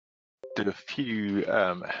do a few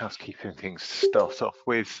housekeeping things to start off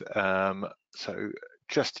with. So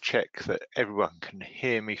just to check that everyone can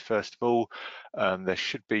hear me first of all, there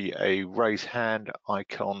should be a raise hand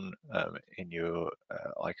icon in your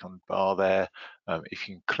icon bar there. If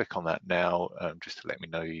you can click on that now, just to let me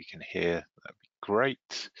know you can hear, that'd be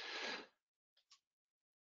great.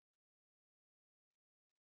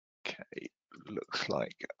 Okay, looks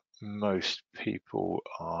like most people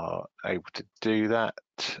are able to do that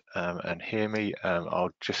and hear me.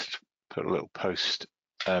 I'll just put a little post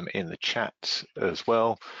in the chat as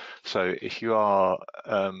well. So if you are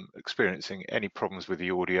experiencing any problems with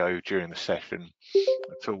the audio during the session,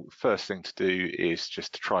 the first thing to do is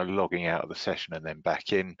just to try logging out of the session and then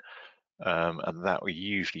back in, and that will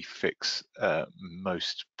usually fix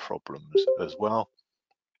most problems as well.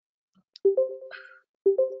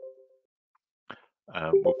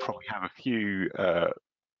 We'll probably have a few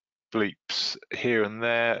bleeps here and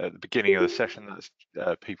there at the beginning of the session. That's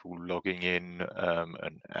people logging in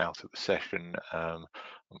and out of the session.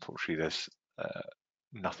 Unfortunately, there's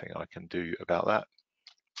nothing I can do about that.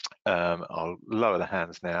 I'll lower the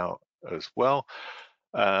hands now as well.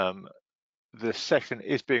 The session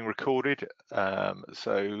is being recorded,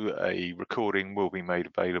 so a recording will be made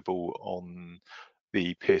available on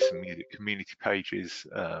the Pearson Music community pages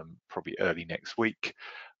probably early next week,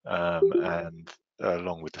 and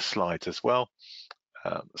along with the slides as well.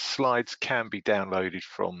 Slides can be downloaded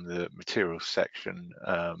from the materials section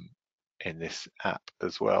in this app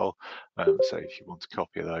as well. So if you want a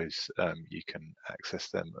copy of those, you can access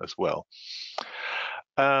them as well.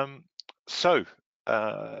 So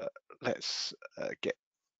let's get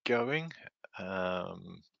going.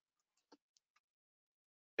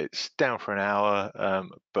 It's down for an hour,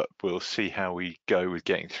 but we'll see how we go with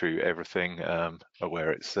getting through everything,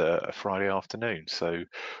 where it's a Friday afternoon. So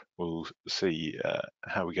we'll see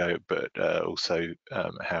how we go, but also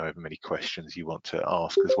however many questions you want to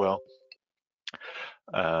ask as well.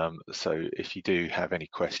 So if you do have any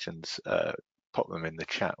questions, pop them in the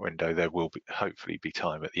chat window. There will hopefully be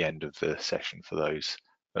time at the end of the session for those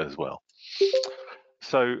as well.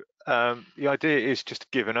 So the idea is just to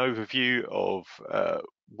give an overview of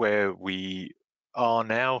where we are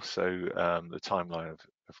now, so the timeline of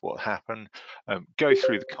what happened, go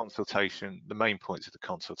through the consultation, the main points of the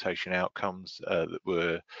consultation outcomes that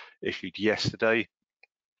were issued yesterday.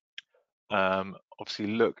 Obviously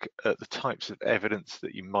look at the types of evidence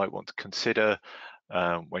that you might want to consider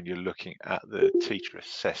when you're looking at the teacher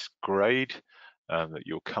assessed grade that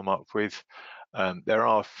you'll come up with. There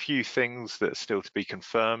are a few things that are still to be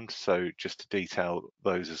confirmed, so just to detail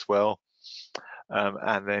those as well.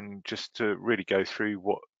 And then just to really go through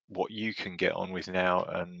what you can get on with now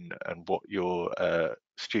and what your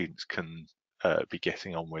students can be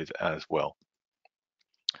getting on with as well.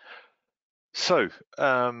 So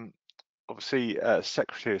obviously,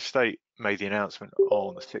 Secretary of State made the announcement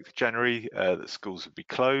on the 6th of January that schools would be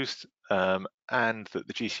closed and that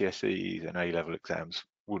the GCSEs and A-level exams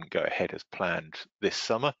wouldn't go ahead as planned this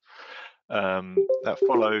summer. That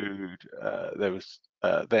followed, there was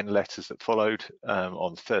then letters that followed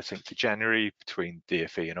on the 13th of January between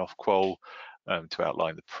DfE and Ofqual to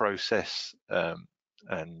outline the process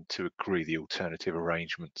and to agree the alternative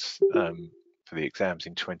arrangements for the exams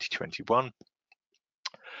in 2021.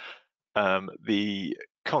 The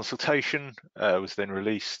consultation was then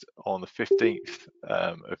released on the 15th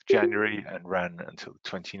of January and ran until the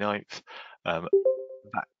 29th.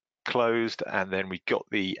 That closed, and then we got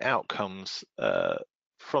the outcomes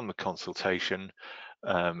from the consultation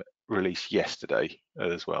released yesterday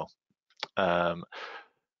as well.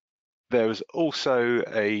 There was also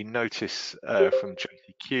a notice from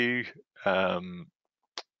JCQ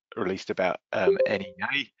released about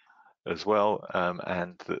NEA as well,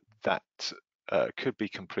 and that could be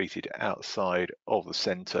completed outside of the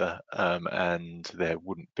centre, and there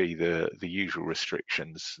wouldn't be the usual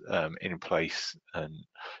restrictions in place and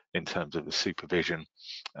in terms of the supervision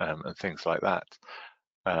and things like that.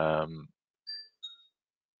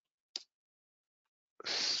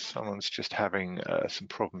 Someone's just having some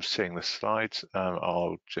problems seeing the slides.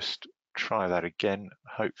 I'll just try that again.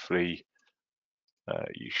 Hopefully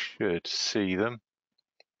you should see them.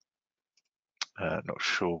 Not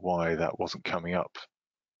sure why that wasn't coming up.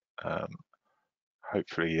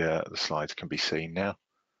 Hopefully the slides can be seen now.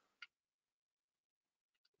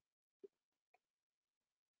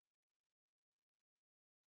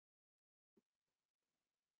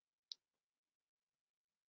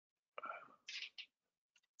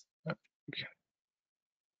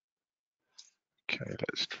 Okay,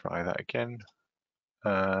 let's try that again.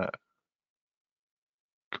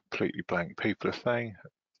 Completely blank people are saying.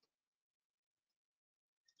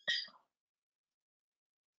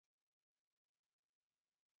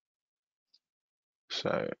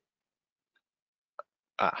 So,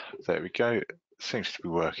 there we go. It seems to be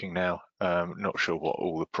working now. Not sure what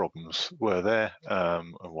all the problems were there,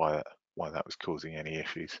 and why that was causing any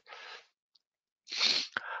issues.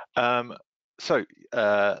 So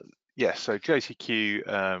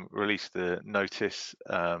JCQ released the notice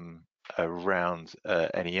around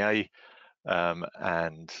NEA,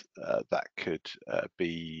 and that could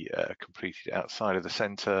be completed outside of the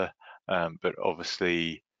centre, but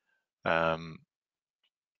obviously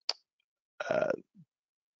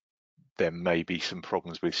there may be some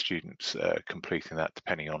problems with students completing that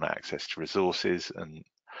depending on access to resources and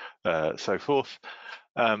so forth.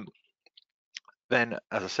 Then,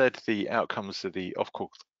 as I said, the outcomes of the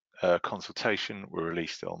off-course consultation were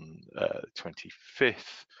released on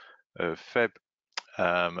 25th of Feb,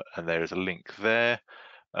 and there is a link there.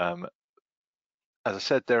 As I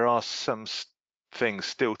said, there are some things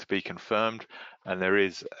still to be confirmed, and there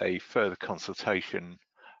is a further consultation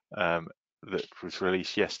that was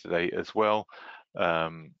released yesterday as well,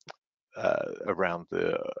 around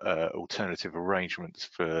the alternative arrangements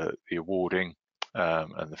for the awarding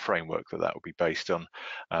and the framework that will be based on.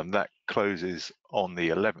 That closes on the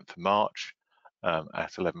 11th of March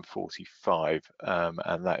at 11:45,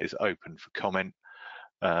 and that is open for comment.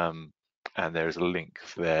 And there is a link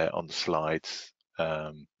there on the slides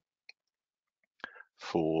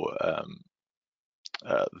for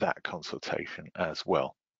that consultation as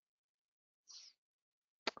well.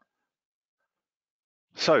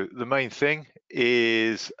 So the main thing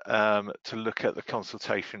is to look at the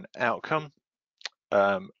consultation outcome.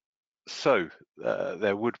 There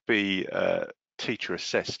would be teacher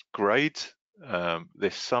assessed grades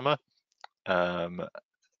this summer.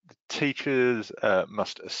 Teachers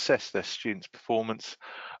must assess their students' performance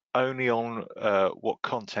only on what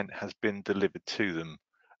content has been delivered to them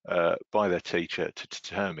by their teacher to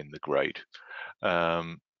determine the grade.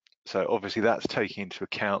 So obviously that's taking into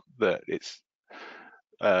account that it's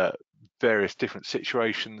various different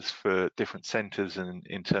situations for different centres and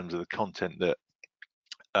in terms of the content that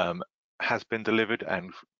has been delivered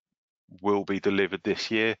and will be delivered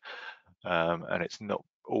this year, and it's not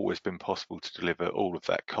always been possible to deliver all of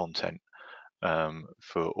that content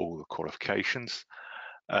for all the qualifications.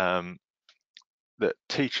 That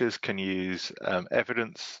teachers can use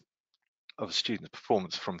evidence of a student's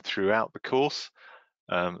performance from throughout the course.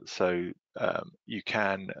 You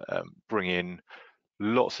can bring in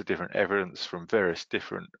lots of different evidence from various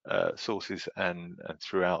different sources and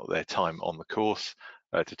throughout their time on the course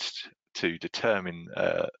to determine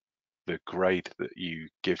the grade that you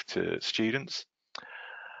give to students.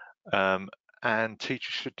 And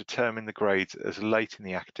teachers should determine the grades as late in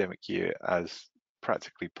the academic year as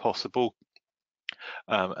practically possible,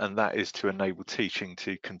 and that is to enable teaching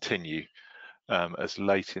to continue as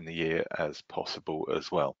late in the year as possible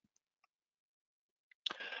as well.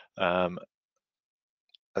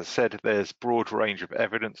 As I said, there's a broad range of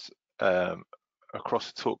evidence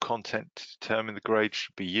across the talk content to determine the grade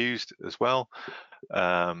should be used as well.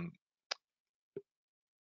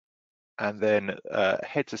 And then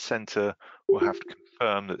heads of centre will have to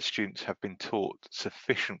confirm that students have been taught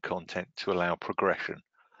sufficient content to allow progression.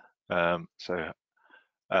 There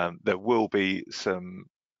will be some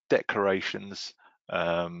declarations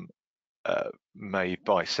made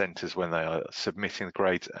by centres when they are submitting the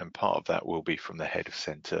grades, and part of that will be from the head of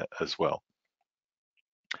centre as well.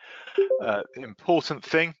 The important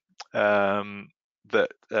thing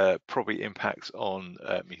that probably impacts on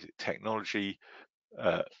music technology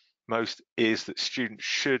most is that students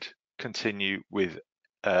should continue with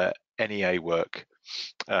NEA work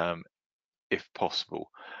if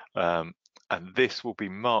possible, and this will be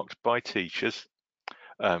marked by teachers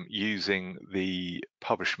using the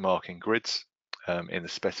published marking grids in the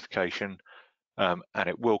specification, and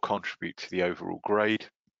it will contribute to the overall grade,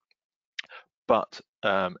 but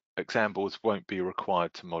exam boards won't be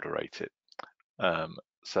required to moderate it.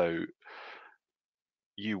 So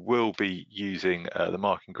you will be using the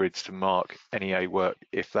marking grids to mark NEA work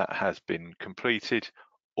if that has been completed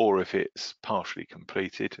or if it's partially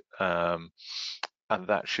completed, and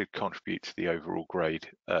that should contribute to the overall grade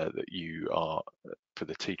that you are for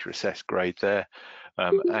the teacher assessed grade there,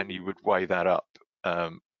 and you would weigh that up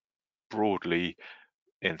broadly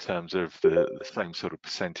in terms of the same sort of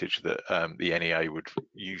percentage that the NEA would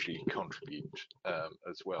usually contribute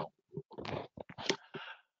as well.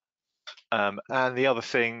 And the other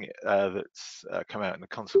thing that's come out in the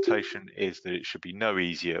consultation is that it should be no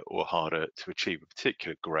easier or harder to achieve a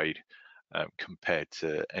particular grade compared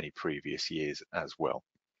to any previous years as well.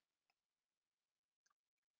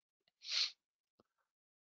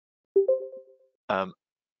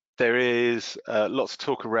 There is lots of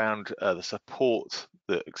talk around the support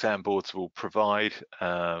that exam boards will provide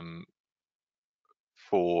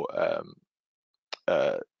for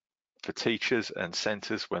uh, for teachers and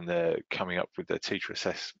centres when they're coming up with their teacher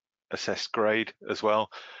assessed grade as well.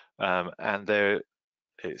 And there,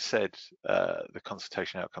 it said the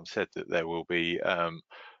consultation outcome said that there will be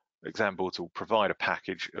exam boards will provide a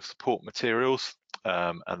package of support materials,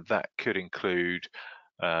 and that could include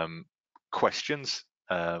questions,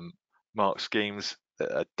 mark schemes,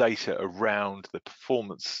 data around the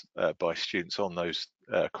performance by students on those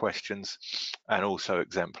questions, and also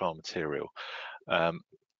exemplar material.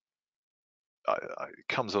 It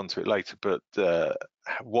comes on to it later, but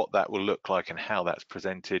what that will look like and how that's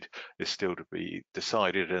presented is still to be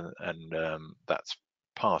decided, and that's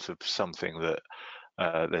part of something that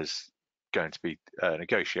there's going to be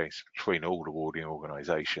negotiations between all awarding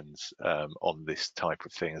organisations on this type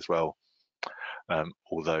of thing as well.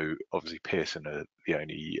 Although obviously Pearson are the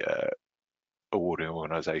only awarding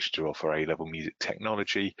organisation to offer A-level music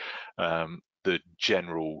technology, the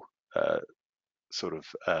general sort of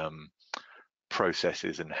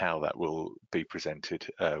processes and how that will be presented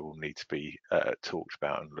will need to be talked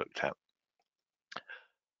about and looked at.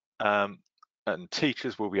 And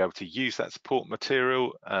teachers will be able to use that support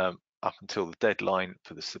material up until the deadline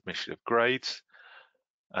for the submission of grades.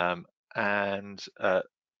 And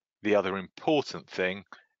the other important thing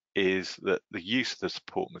is that the use of the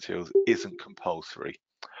support materials isn't compulsory.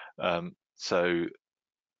 So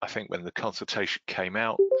I think when the consultation came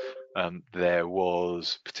out, there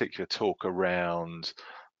was particular talk around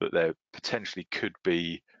that there potentially could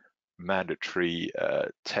be mandatory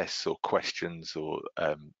tests or questions or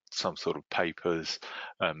some sort of papers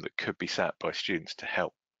that could be sat by students to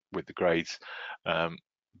help with the grades.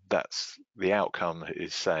 That's the outcome,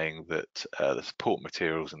 is saying that the support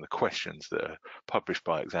materials and the questions that are published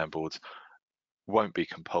by exam boards won't be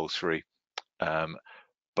compulsory,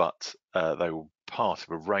 but they will be part of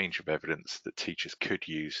a range of evidence that teachers could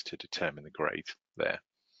use to determine the grade there.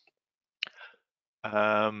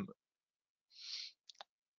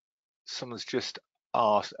 Someone's just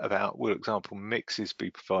asked about, will example mixes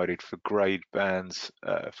be provided for grade bands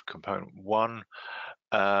for component 1?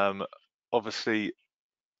 Obviously,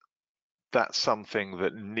 that's something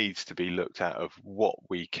that needs to be looked at of what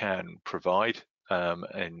we can provide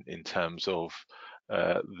in terms of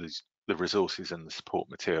the resources and the support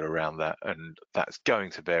material around that, and that's going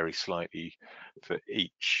to vary slightly for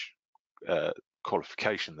each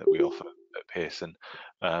qualification that we offer at Pearson,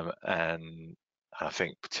 and I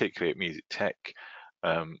think particularly at Music Tech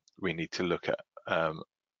we need to look at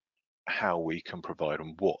how we can provide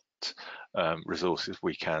and what resources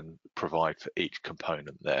we can provide for each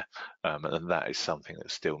component there, and that is something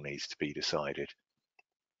that still needs to be decided.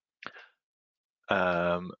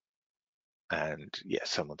 And yeah,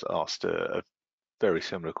 someone's asked a very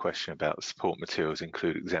similar question about support materials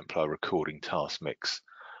include exemplar recording task mix,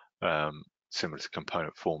 similar to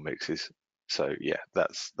component form mixes. So yeah,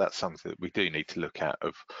 that's something that we do need to look at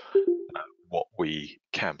of what we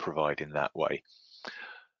can provide in that way.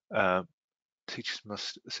 Teachers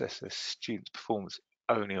must assess their students' performance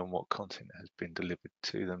only on what content has been delivered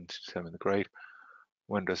to them to determine the grade.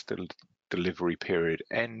 When does the delivery period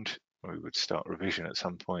end? We would start revision at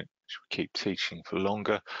some point. Should we keep teaching for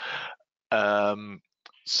longer?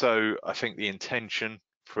 So I think the intention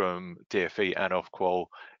from DFE and Ofqual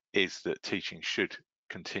is that teaching should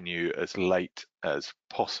continue as late as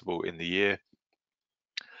possible in the year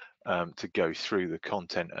to go through the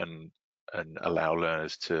content and allow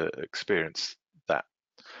learners to experience that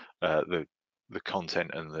the content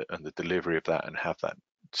and the delivery of that and have that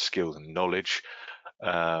skills and knowledge.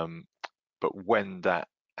 But when that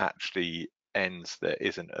actually ends, there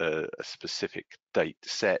isn't a specific date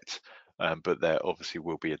set, but there obviously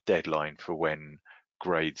will be a deadline for when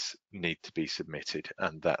grades need to be submitted,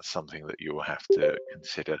 and that's something that you will have to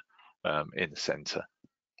consider in the centre.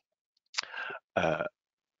 At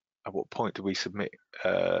what point do we submit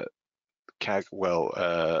CAG?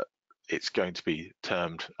 Well, it's going to be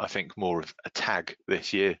termed, I think, more of a tag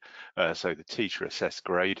this year, so the teacher assessed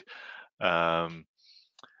grade.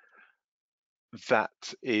 That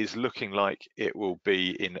is looking like it will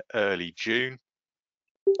be in early June,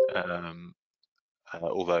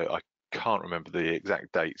 although I can't remember the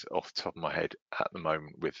exact date off the top of my head at the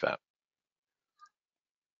moment with that.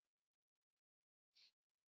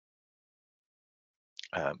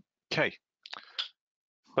 Okay,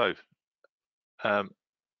 so the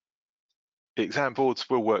exam boards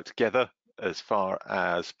will work together as far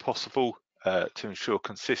as possible to ensure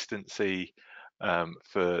consistency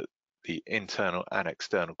for the internal and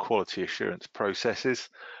external quality assurance processes.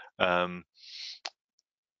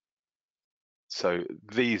 So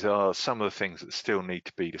these are some of the things that still need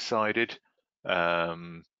to be decided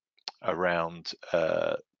around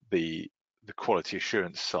the quality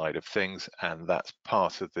assurance side of things, and that's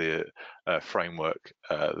part of the framework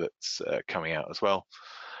that's coming out as well.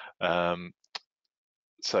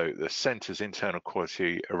 So the centre's internal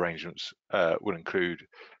quality arrangements will include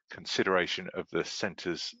consideration of the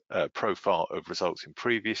centre's profile of results in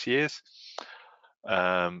previous years.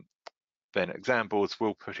 Then exam boards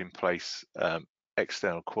will put in place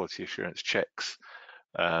external quality assurance checks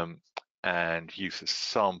and use a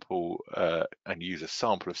sample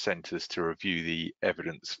of centres to review the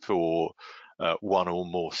evidence for one or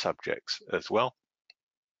more subjects as well.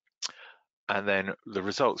 And then the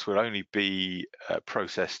results will only be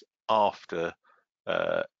processed after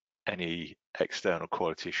any external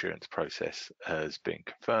quality assurance process has been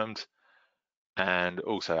confirmed. And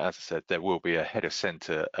also, as I said, there will be a head of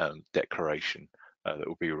centre declaration that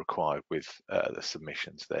will be required with the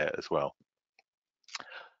submissions there as well.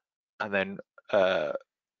 And then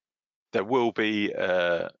there will be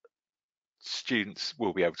students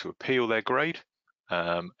will be able to appeal their grade.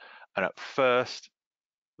 And at first,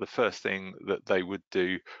 the first thing that they would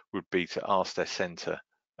do would be to ask their centre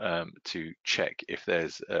to check if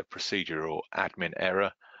there's a procedure or admin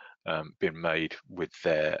error been made with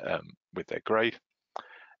their grade.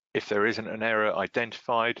 If there isn't an error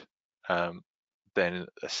identified, then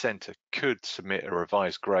a centre could submit a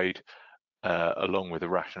revised grade along with a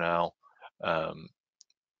rationale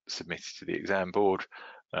submitted to the exam board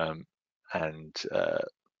and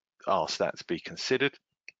ask that to be considered.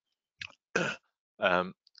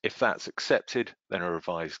 If that's accepted, then a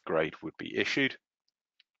revised grade would be issued.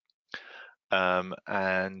 A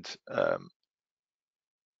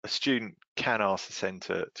student can ask the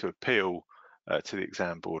centre to appeal to the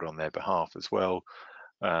exam board on their behalf as well.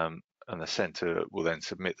 And the centre will then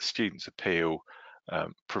submit the student's appeal,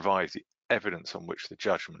 provide the evidence on which the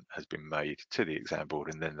judgment has been made to the exam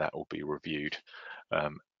board, and then that will be reviewed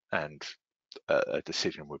and a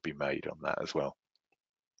decision would be made on that as well.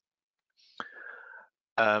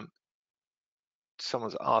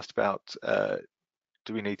 Someone's asked about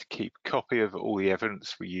do we need to keep a copy of all the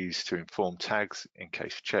evidence we use to inform tags in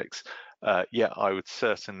case of checks? Yeah, I would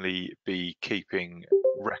certainly be keeping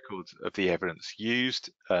records of the evidence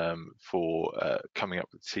used for coming up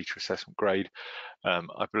with the teacher assessment grade.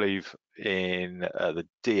 I believe in the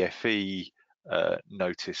DFE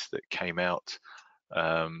notice that came out,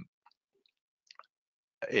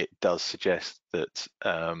 it does suggest that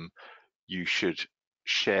you should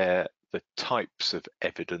share the types of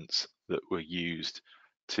evidence that were used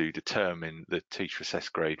to determine the teacher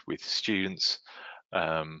assessed grade with students.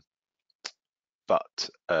 But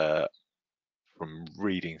from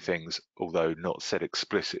reading things, although not said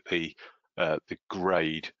explicitly, the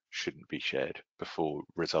grade shouldn't be shared before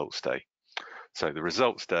results day. So the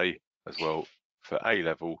results day as well for A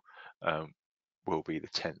level will be the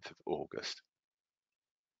 10th of August.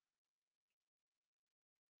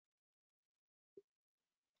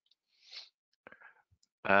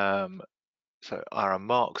 So are our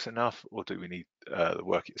marks enough, or do we need the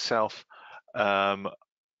work itself? I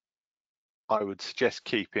would suggest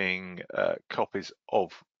keeping copies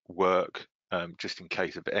of work just in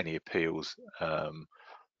case of any appeals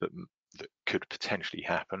that could potentially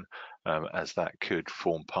happen, as that could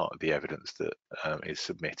form part of the evidence that is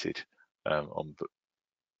submitted on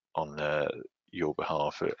your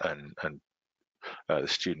behalf, and the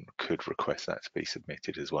student could request that to be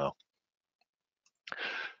submitted as well.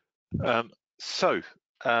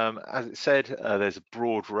 As it said, there's a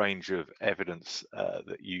broad range of evidence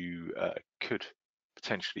that you could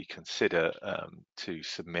potentially consider to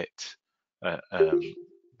submit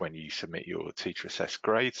when you submit your teacher assessed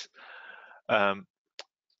grades. And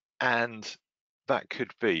that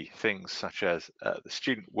could be things such as the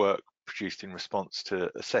student work produced in response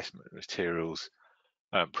to assessment materials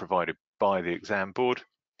provided by the exam board.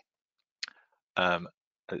 As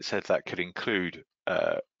it said, that could include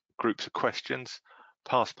groups of questions,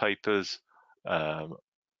 past papers,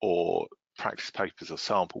 or practice papers or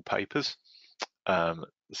sample papers.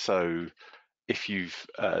 So if you've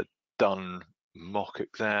done mock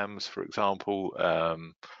exams, for example,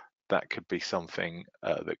 that could be something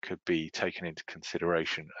that could be taken into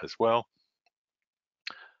consideration as well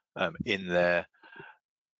in there.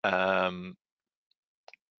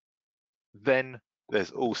 Then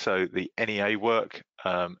there's also the NEA work.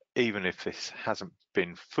 Even if this hasn't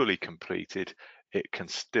been fully completed, it can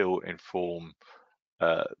still inform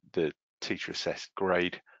the teacher assessed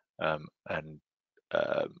grade, and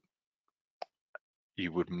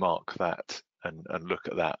you would mark that and look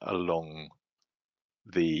at that along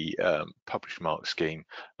the published mark scheme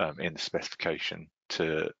in the specification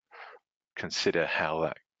to consider how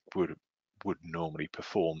that would normally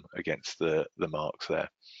perform against the marks there.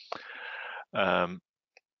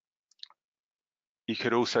 You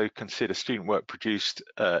could also consider student work produced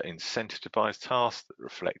in centre devised tasks that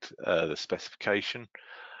reflect the specification.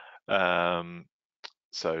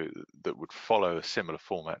 So that would follow a similar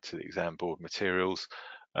format to the exam board materials.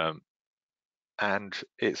 And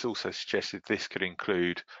it's also suggested this could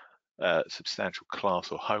include substantial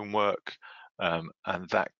class or homework, and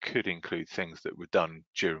that could include things that were done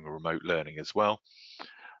during remote learning as well.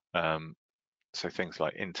 So things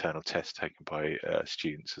like internal tests taken by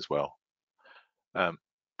students as well.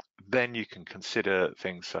 Then you can consider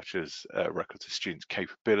things such as records of students'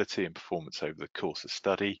 capability and performance over the course of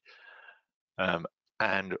study,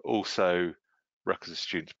 and also records of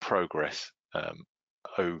students' progress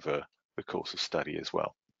over the course of study as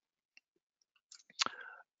well.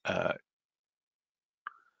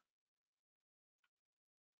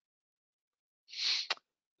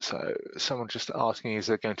 So someone just asking, is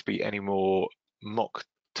there going to be any more mock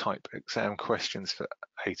type exam questions for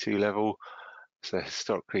AT level? So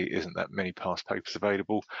historically isn't that many past papers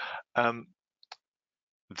available.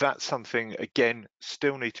 That's something, again,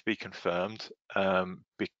 still need to be confirmed,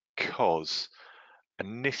 because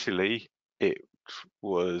initially it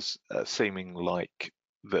was seeming like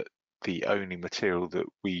that the only material that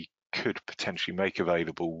we could potentially make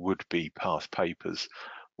available would be past papers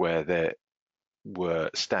where there were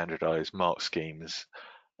standardized mark schemes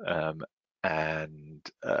and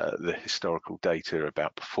the historical data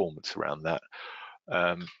about performance around that.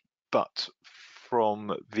 But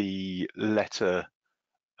from the letter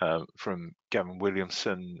from Gavin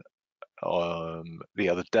Williamson the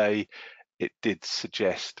other day, it did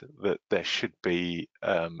suggest that there should be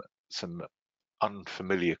some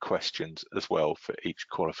unfamiliar questions as well for each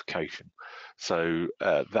qualification. So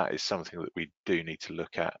that is something that we do need to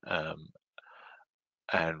look at,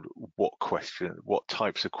 and what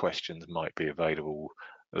types of questions might be available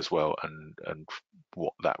as well, and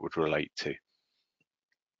what that would relate to.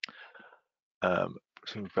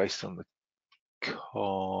 Based on the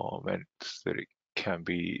comments that it can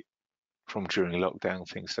be from during lockdown,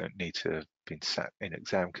 things don't need to have been sat in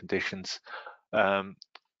exam conditions.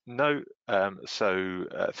 No, so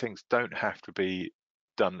things don't have to be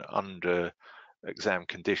done under exam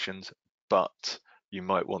conditions, but you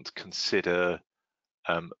might want to consider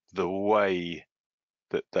the way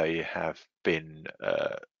that they have been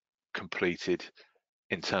completed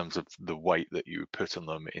in terms of the weight that you put on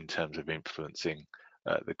them in terms of influencing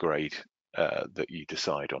the grade that you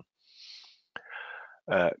decide on.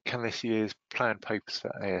 Can this year's planned papers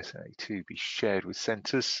for ASA2 be shared with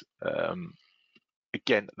centres?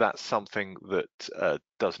 Again, that's something that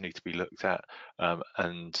does need to be looked at,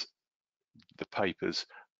 and the papers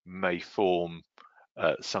may form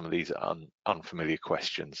some of these unfamiliar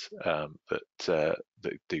questions that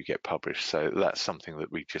do get published. So that's something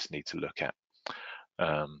that we just need to look at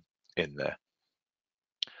in there.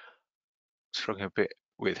 Struggling a bit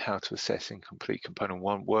with how to assess incomplete component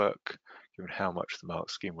 1 work, given how much the mark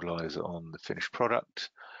scheme relies on the finished product,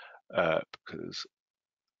 because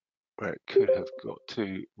where it could have got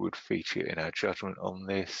to would feature in our judgment on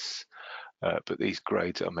this, but these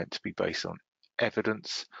grades are meant to be based on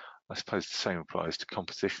evidence. I suppose the same applies to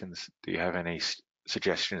compositions. Do you have any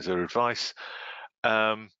suggestions or advice?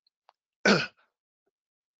 There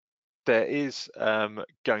is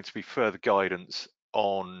going to be further guidance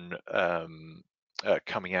on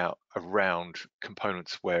coming out around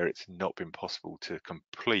components where it's not been possible to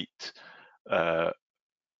complete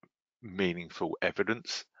meaningful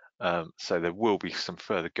evidence. So there will be some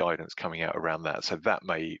further guidance coming out around that. So that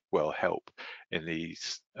may well help in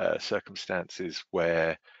these circumstances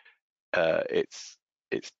where it's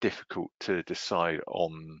difficult to decide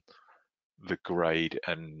on the grade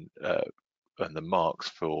and the marks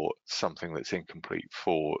for something that's incomplete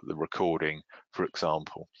for the recording, for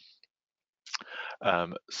example. I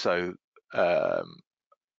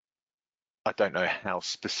don't know how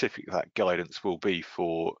specific that guidance will be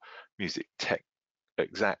for music tech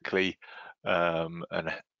exactly,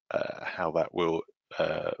 and how that will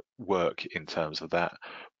work in terms of that,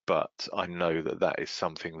 but I know that that is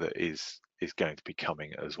something that is going to be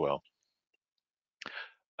coming as well.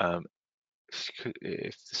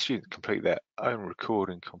 If the students complete their own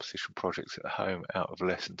recording composition projects at home out of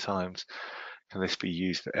lesson times, can this be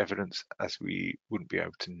used for evidence, as we wouldn't be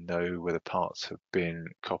able to know whether parts have been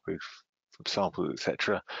copied from samples,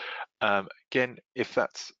 etc.? Again, if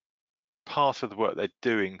that's part of the work they're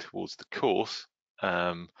doing towards the course,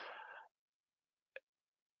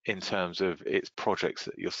 in terms of its projects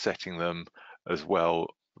that you're setting them as well,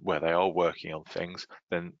 where they are working on things,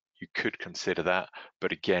 then you could consider that.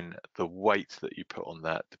 But again, the weight that you put on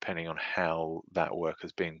that, depending on how that work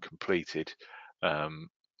has been completed,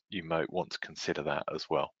 you might want to consider that as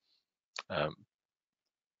well.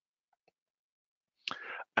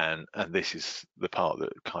 And this is the part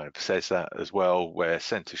that kind of says that as well, where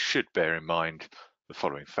centres should bear in mind the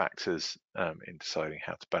following factors in deciding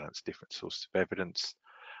how to balance different sources of evidence.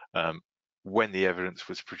 When the evidence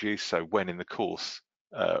was produced, so when in the course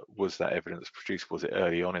was that evidence produced? Was it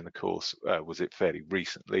early on in the course? Was it fairly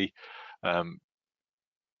recently?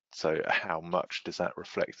 So how much does that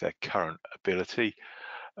reflect their current ability?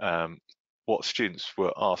 What students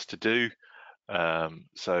were asked to do? That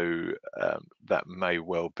may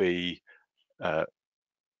well be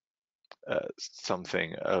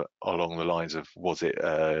something along the lines of, was it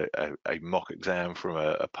a mock exam from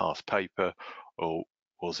a past paper, or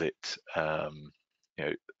was it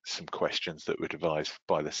some questions that were devised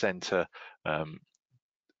by the centre?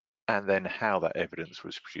 And then how that evidence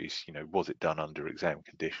was produced, was it done under exam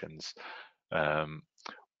conditions, or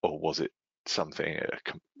was it something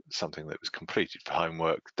that was completed for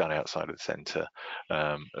homework done outside of the centre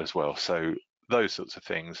as well? So those sorts of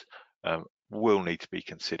things will need to be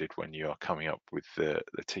considered when you are coming up with the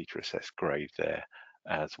teacher assessed grade there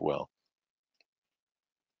as well.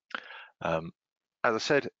 As I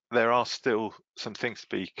said, there are still some things to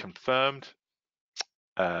be confirmed.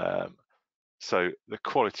 So the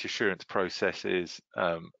quality assurance processes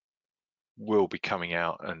will be coming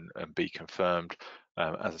out and be confirmed.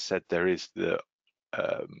 As I said, there is the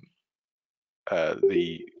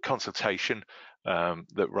consultation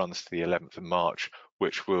that runs to the 11th of March,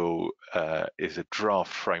 which is a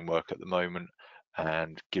draft framework at the moment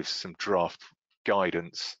and gives some draft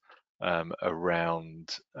guidance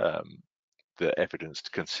around the evidence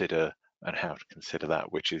to consider and how to consider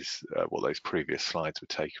that, which is what those previous slides were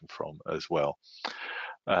taken from as well.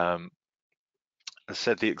 As I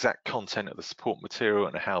said, the exact content of the support material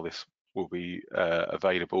and how this will be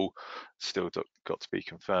available still got to be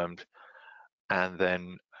confirmed. And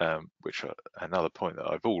then, another point that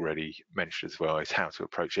I've already mentioned as well, is how to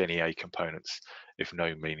approach any A components if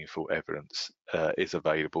no meaningful evidence is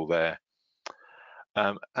available there.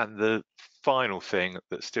 And the final thing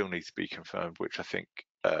that still needs to be confirmed, which I think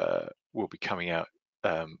will be coming out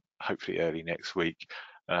hopefully early next week,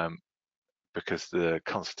 because the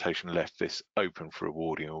consultation left this open for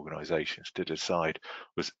awarding organisations to decide,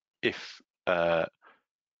 was if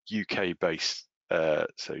UK-based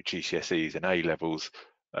so GCSEs and A levels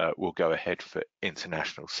will go ahead for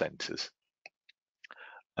international centres.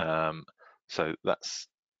 So that's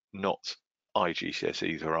not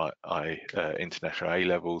IGCSEs or international A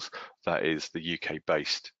levels. That is the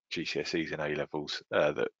UK-based GCSEs and A levels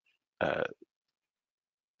that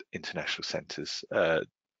international centres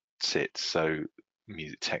sit. So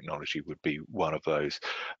music technology would be one of those,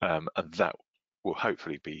 and that will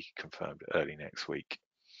hopefully be confirmed early next week.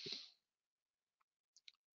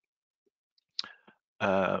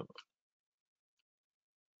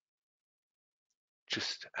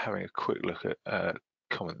 Just having a quick look at a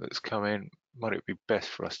comment that's come in. Might it be best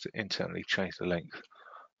for us to internally change the length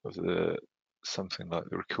of something like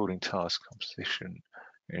the recording task composition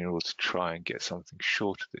in order to try and get something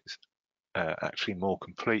shorter that's actually more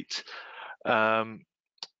complete? I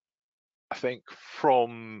think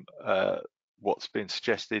from what's been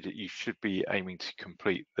suggested, you should be aiming to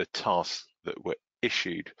complete the tasks that were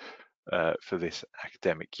issued for this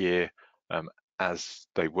academic year, as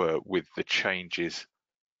they were with the changes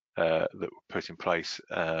that were put in place.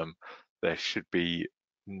 There should be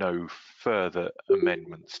no further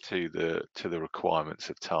amendments to the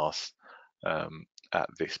requirements of tasks at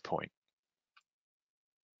this point.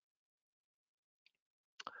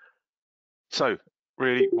 So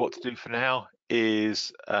really what to do for now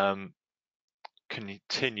is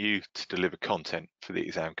continue to deliver content for the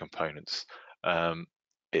exam components.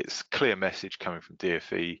 It's a clear message coming from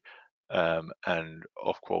DfE and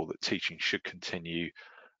Ofqual that teaching should continue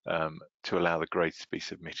to allow the grades to be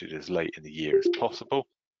submitted as late in the year as possible,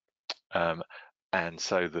 and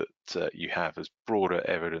so that you have as broader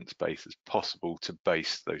evidence base as possible to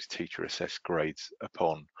base those teacher assessed grades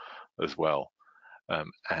upon as well,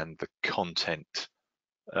 and the content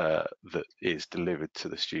that is delivered to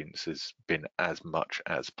the students has been as much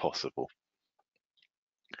as possible.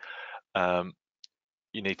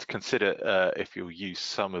 You need to consider if you'll use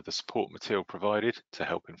some of the support material provided to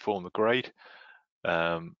help inform the grade.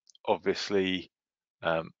 Obviously,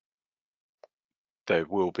 there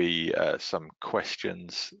will be some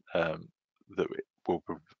questions that will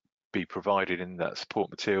be provided in that support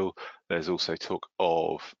material. There's also talk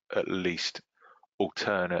of at least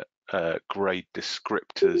alternate grade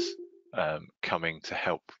descriptors coming to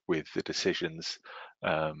help with the decisions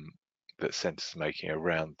that centres are making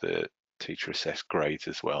around the teacher assessed grades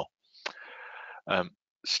as well.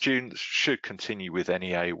 Students should continue with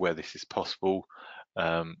NEA where this is possible.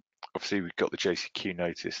 Obviously, we've got the JCQ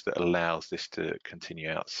notice that allows this to continue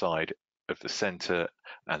outside of the centre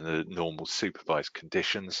and the normal supervised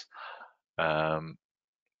conditions. But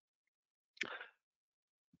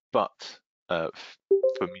for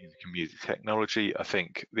music and music technology, I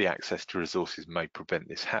think the access to resources may prevent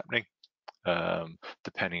this happening,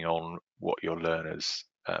 depending on what your learners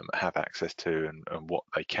have access to and what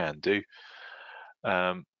they can do.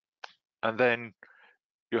 And then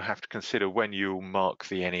you'll have to consider when you'll mark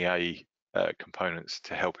the NEA components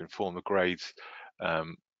to help inform the grades,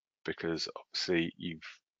 because obviously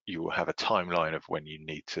you will have a timeline of when you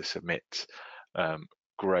need to submit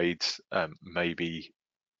grades. Maybe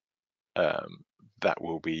that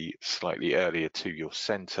will be slightly earlier to your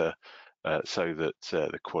centre, so that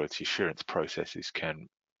the quality assurance processes can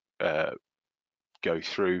go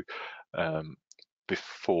through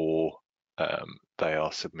before they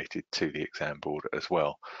are submitted to the exam board as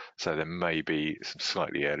well. So there may be some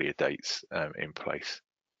slightly earlier dates in place.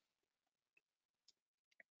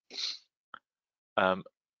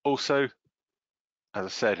 Also, as I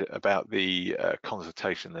said about the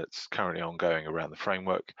consultation that's currently ongoing around the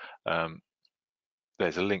framework,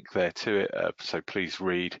 there's a link there to it, so please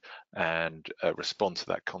read and respond to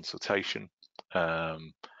that consultation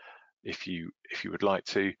if you would like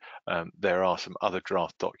to. There are some other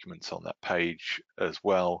draft documents on that page as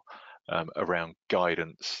well around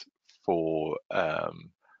guidance for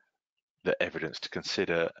the evidence to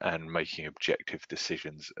consider and making objective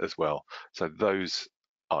decisions as well. So those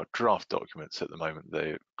are draft documents at the moment.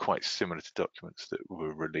 They're quite similar to documents that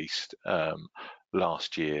were released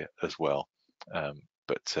last year as well.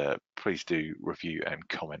 But please do review and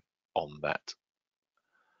comment on that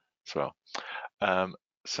as well.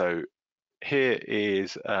 So here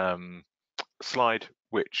is a slide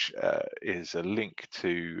which is a link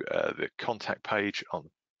to the contact page on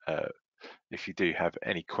if you do have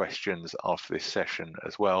any questions after this session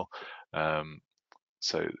as well.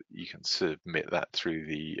 So you can submit that through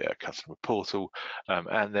the customer portal,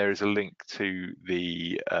 and there is a link to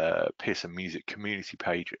the Pearson Music community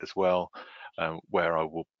page as well, where I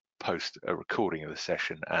will post a recording of the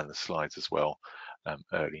session and the slides as well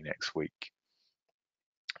early next week.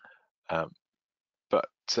 But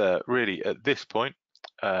really at this point,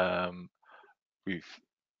 we've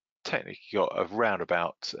technically got around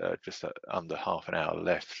about just under half an hour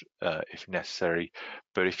left if necessary,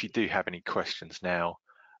 but if you do have any questions now,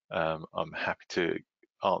 I'm happy to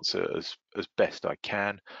answer as best I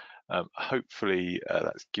can. Hopefully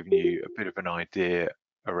that's given you a bit of an idea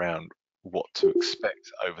around what to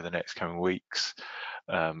expect over the next coming weeks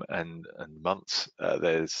and months.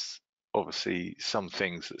 There's obviously some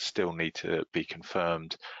things that still need to be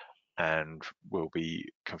confirmed, and we'll be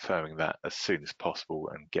confirming that as soon as possible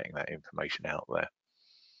and getting that information out there.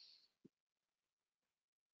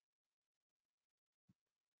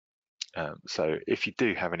 So if you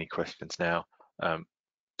do have any questions now,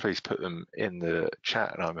 please put them in the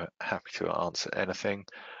chat and I'm happy to answer anything.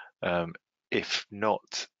 If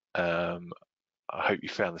not, I hope you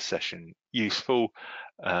found the session useful,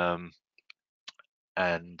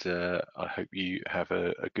 and I hope you have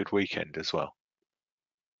a good weekend as well.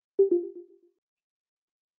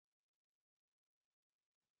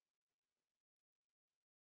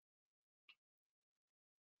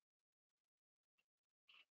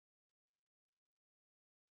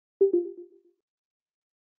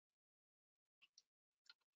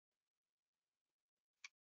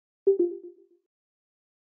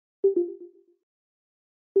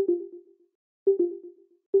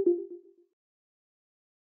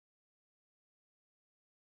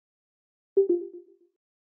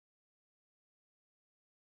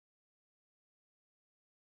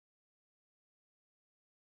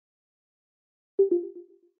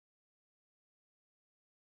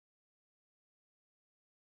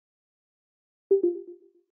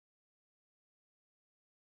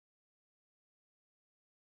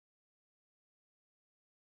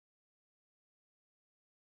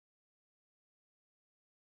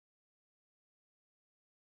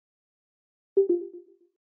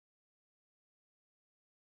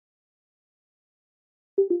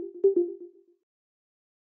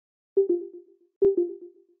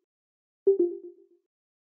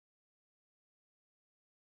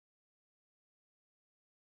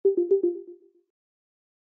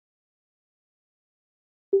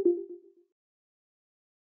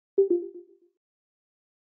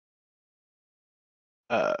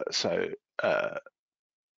 So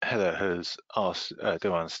Heather has asked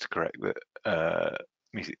Dylan's to correct that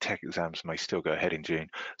music tech exams may still go ahead in June.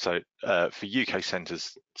 So for UK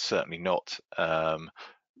centres, certainly not.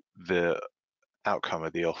 The outcome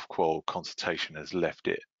of the Ofqual consultation has left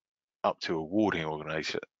it up to awarding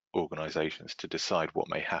organisations to decide what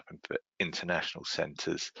may happen for international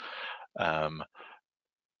centres. And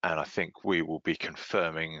I think we will be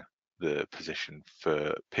confirming the position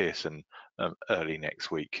for Pearson early next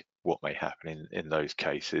week, what may happen in those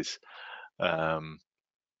cases. But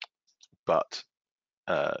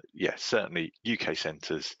yeah, certainly UK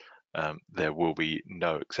centres, there will be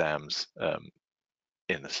no exams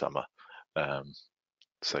in the summer.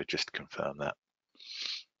 So just to confirm that.